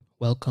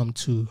Welcome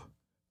to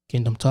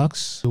Kingdom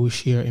Talks, where we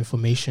share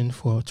information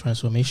for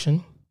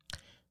transformation.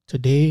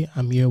 Today,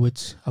 I'm here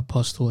with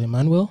Apostle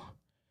Emmanuel,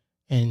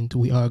 and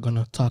we are going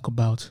to talk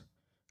about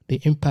the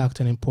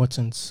impact and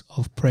importance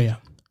of prayer.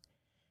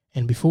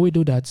 And before we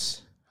do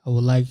that, I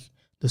would like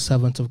the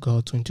servant of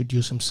God to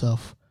introduce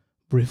himself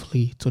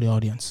briefly to the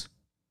audience.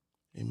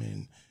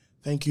 Amen.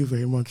 Thank you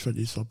very much for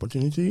this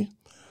opportunity.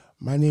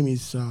 My name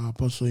is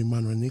Apostle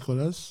Emmanuel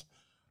Nicholas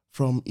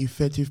from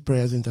Effective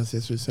Prayers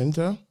Intercessory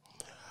Center.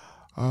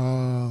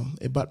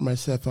 About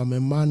myself, I'm a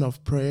man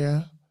of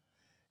prayer,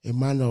 a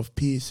man of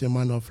peace, a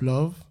man of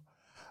love,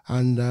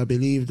 and I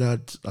believe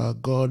that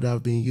God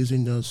have been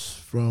using us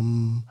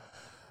from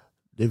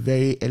the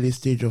very early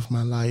stage of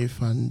my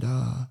life and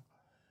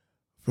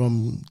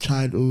from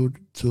childhood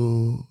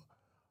to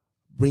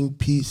bring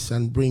peace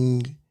and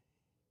bring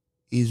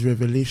His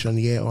revelation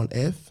here on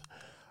earth.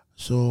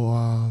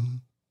 So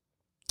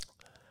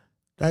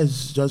that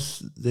is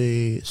just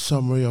the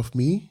summary of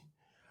me.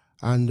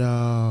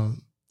 And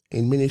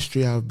in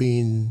ministry, I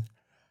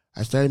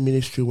started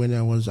ministry when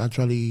I was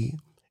actually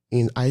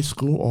in high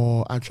school,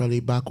 or actually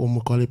back home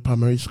we call it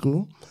primary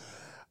school.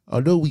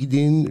 Although we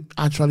didn't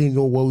actually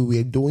know what we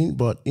were doing,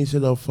 but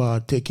instead of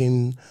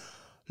taking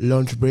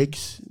lunch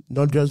breaks,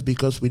 not just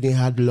because we didn't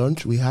have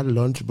lunch, we had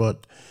lunch,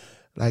 but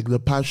like the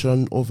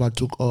passion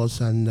overtook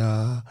us, and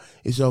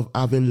instead of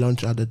having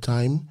lunch at the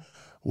time,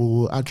 we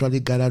will actually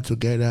gather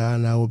together,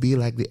 and I will be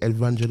like the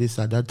evangelist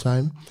at that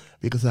time,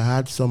 because I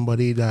had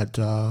somebody that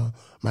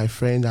my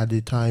friend at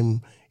the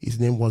time, his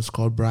name was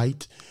called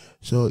Bright.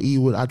 So he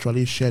would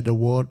actually share the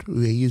word. We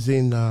were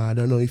using, I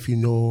don't know if you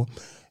know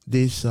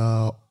this,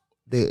 the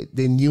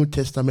New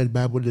Testament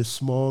Bible, the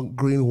small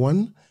green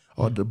one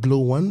or the blue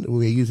one we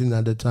were using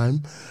at the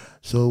time.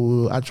 So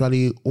we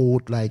actually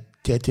hold like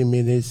 30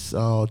 minutes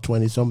or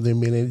 20-something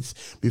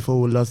minutes before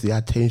we lost the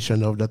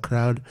attention of the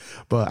crowd.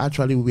 But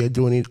actually we were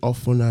doing it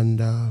often,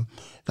 and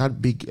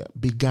that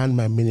began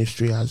my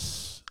ministry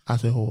as a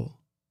whole.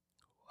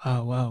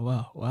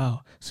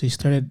 Wow. So you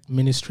started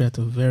ministry at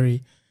a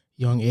very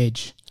young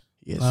age.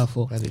 Yes,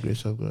 powerful. By the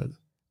grace of God.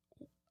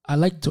 I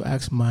like to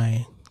ask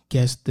my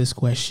guest this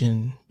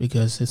question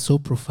because it's so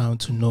profound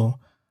to know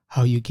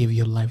how you gave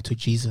your life to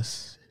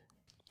Jesus.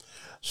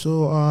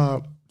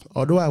 So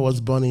although I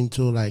was born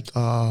into like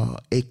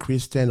a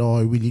Christian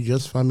or a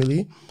religious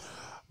family,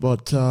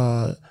 but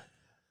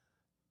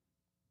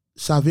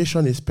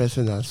salvation is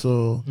personal.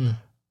 So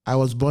I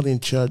was born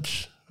in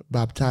church,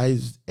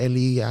 baptized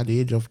early at the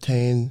age of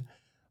 10,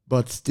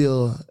 but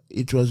still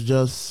it was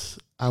just,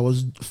 I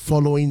was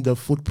following the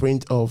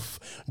footprint of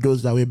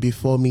those that were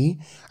before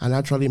me. And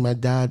actually my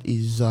dad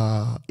is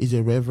a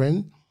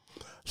reverend.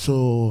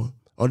 So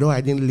although I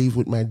didn't live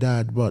with my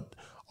dad, but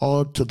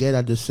all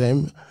together the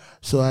same.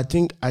 So I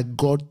think I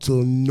got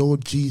to know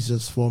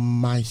Jesus for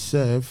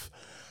myself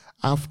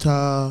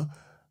after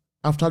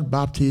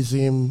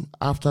baptism,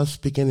 after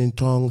speaking in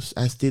tongues.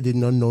 I still did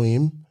not know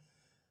him.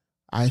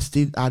 I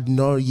still had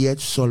not yet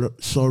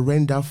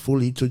surrendered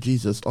fully to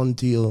Jesus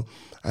until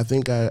I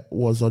think I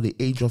was at the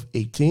age of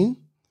 18.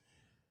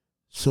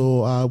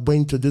 So I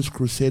went to this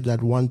crusade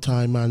at one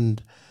time,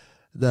 and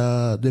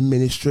the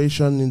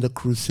ministration in the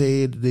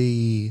crusade,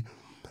 the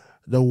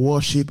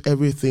worship,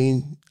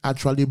 everything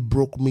actually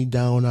broke me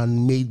down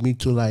and made me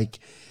to like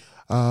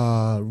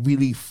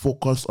really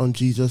focus on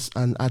Jesus,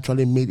 and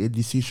actually made a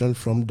decision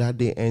from that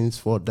day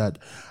henceforth that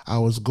I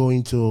was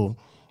going to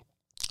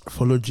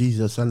follow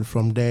Jesus. And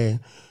from there,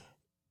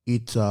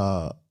 it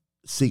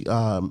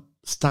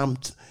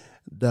stamped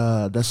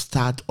the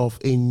start of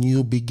a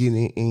new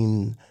beginning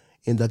in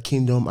the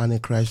kingdom and in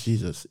Christ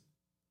Jesus.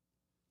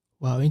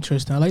 Wow,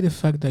 interesting. I like the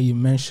fact that you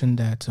mentioned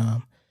that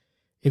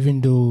even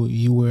though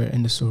you were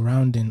in the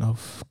surrounding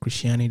of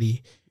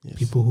Christianity, Yes.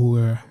 people who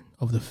were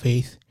of the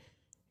faith,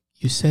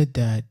 you said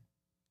that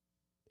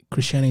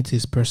Christianity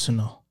is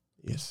personal.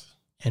 Yes.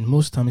 And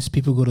most times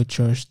people go to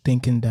church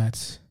thinking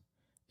that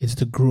it's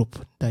the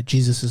group that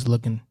Jesus is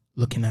looking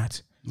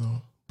at.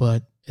 No.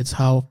 But it's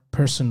how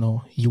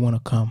personal you want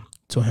to come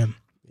to him.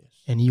 Yes.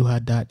 And you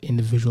had that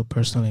individual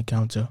personal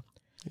encounter.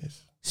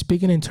 Yes.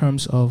 Speaking in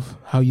terms of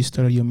how you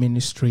started your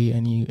ministry,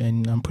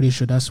 and I'm pretty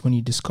sure that's when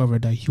you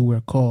discovered that you were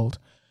called.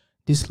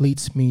 This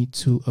leads me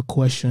to a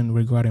question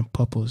regarding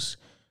purpose.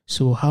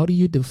 So how do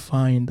you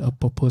define a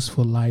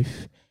purposeful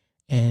life,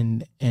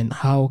 and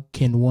how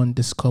can one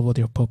discover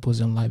their purpose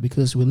in life?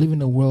 Because we live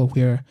in a world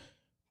where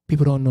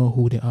people don't know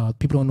who they are.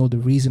 People don't know the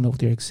reason of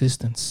their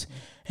existence.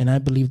 And I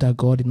believe that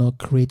God did not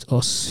create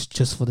us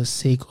just for the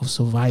sake of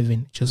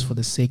surviving, just for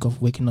the sake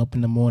of waking up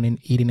in the morning,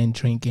 eating and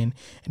drinking,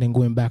 and then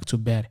going back to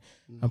bed.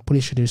 I'm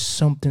pretty sure there's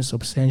something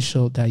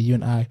substantial that you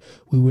and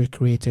we were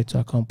created to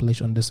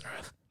accomplish on this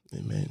earth.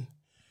 Amen.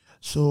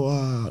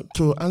 So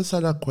to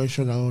answer that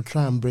question, I will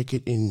try and break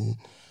it in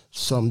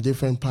some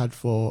different part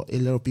for a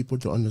lot of people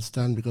to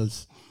understand,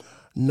 because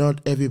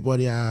not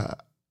everybody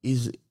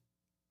is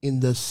in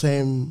the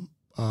same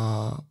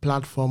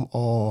platform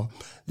or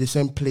the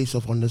same place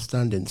of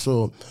understanding.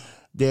 So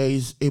there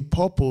is a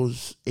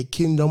purpose, a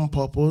kingdom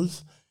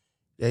purpose.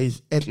 There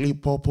is earthly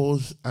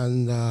purpose,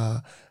 and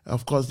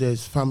of course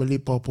there's family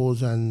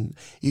purpose, and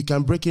you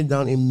can break it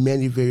down in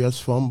many various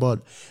forms, but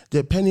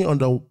depending on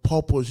the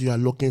purpose you are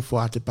looking for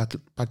at a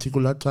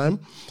particular time.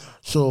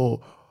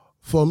 So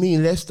for me,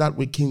 let's start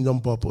with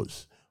kingdom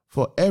purpose.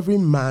 For every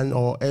man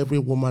or every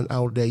woman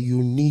out there,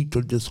 you need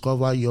to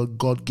discover your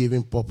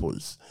God-given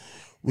purpose.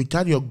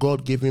 Without your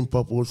God-given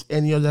purpose,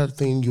 any other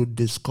thing you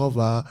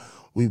discover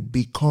will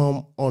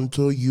become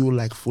unto you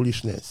like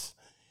foolishness.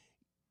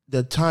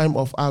 The time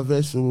of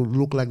harvest will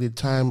look like the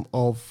time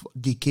of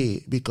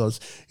decay because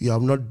you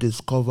have not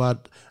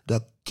discovered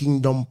the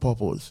kingdom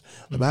purpose.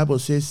 The Bible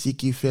says,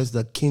 seek ye first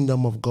the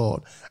kingdom of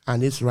God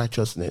and its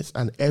righteousness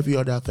and every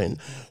other thing.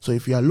 So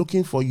if you are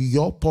looking for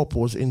your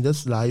purpose in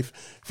this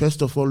life,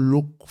 first of all,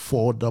 look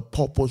for the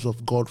purpose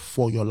of God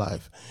for your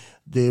life.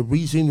 The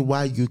reason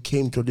why you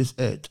came to this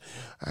earth.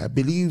 I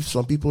believe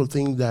some people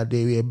think that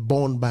they were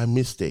born by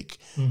mistake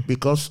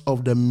because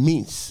of the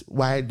means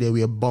why they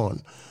were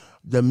born.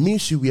 The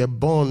means you were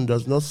born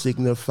does not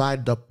signify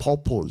the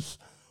purpose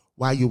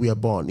why you were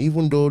born,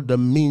 even though the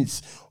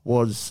means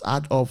was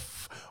out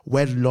of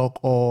wedlock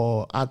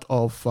or out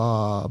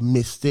of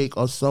mistake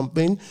or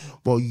something.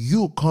 But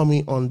you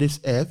coming on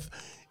this earth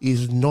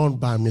is not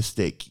by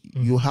mistake.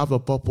 You have a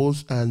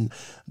purpose, and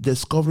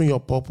discovering your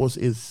purpose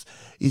is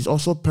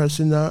also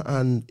personal,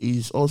 and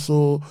is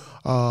also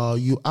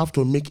you have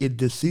to make a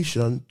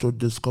decision to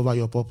discover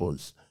your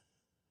purpose.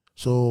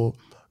 So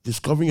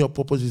discovering your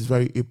purpose is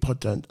very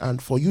important,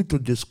 and for you to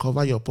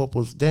discover your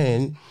purpose,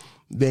 then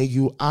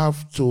you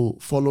have to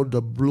follow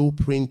the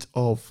blueprint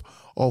of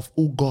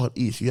who God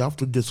is. You have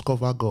to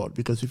discover God,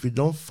 because if you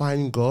don't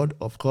find God,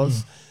 of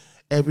course,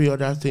 every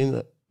other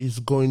thing is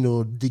going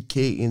to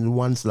decay in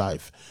one's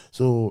life.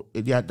 So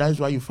that's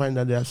why you find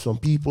that there are some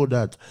people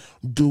that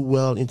do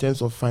well in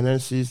terms of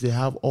finances. They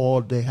have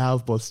all they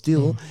have, but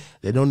still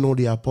they don't know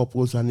their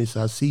purpose, and it's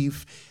as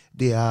if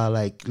they are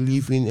like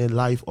living a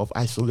life of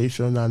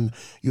isolation. And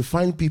you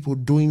find people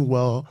doing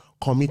well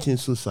committing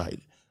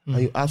suicide.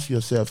 And you ask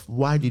yourself,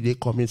 why did they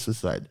commit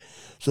suicide?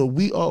 So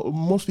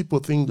most people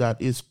think that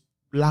it's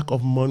lack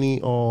of money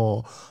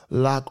or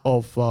lack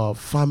of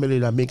family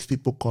that makes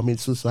people commit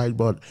suicide,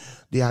 but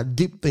there are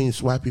deep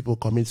things why people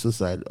commit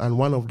suicide, and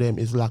one of them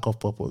is lack of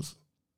purpose.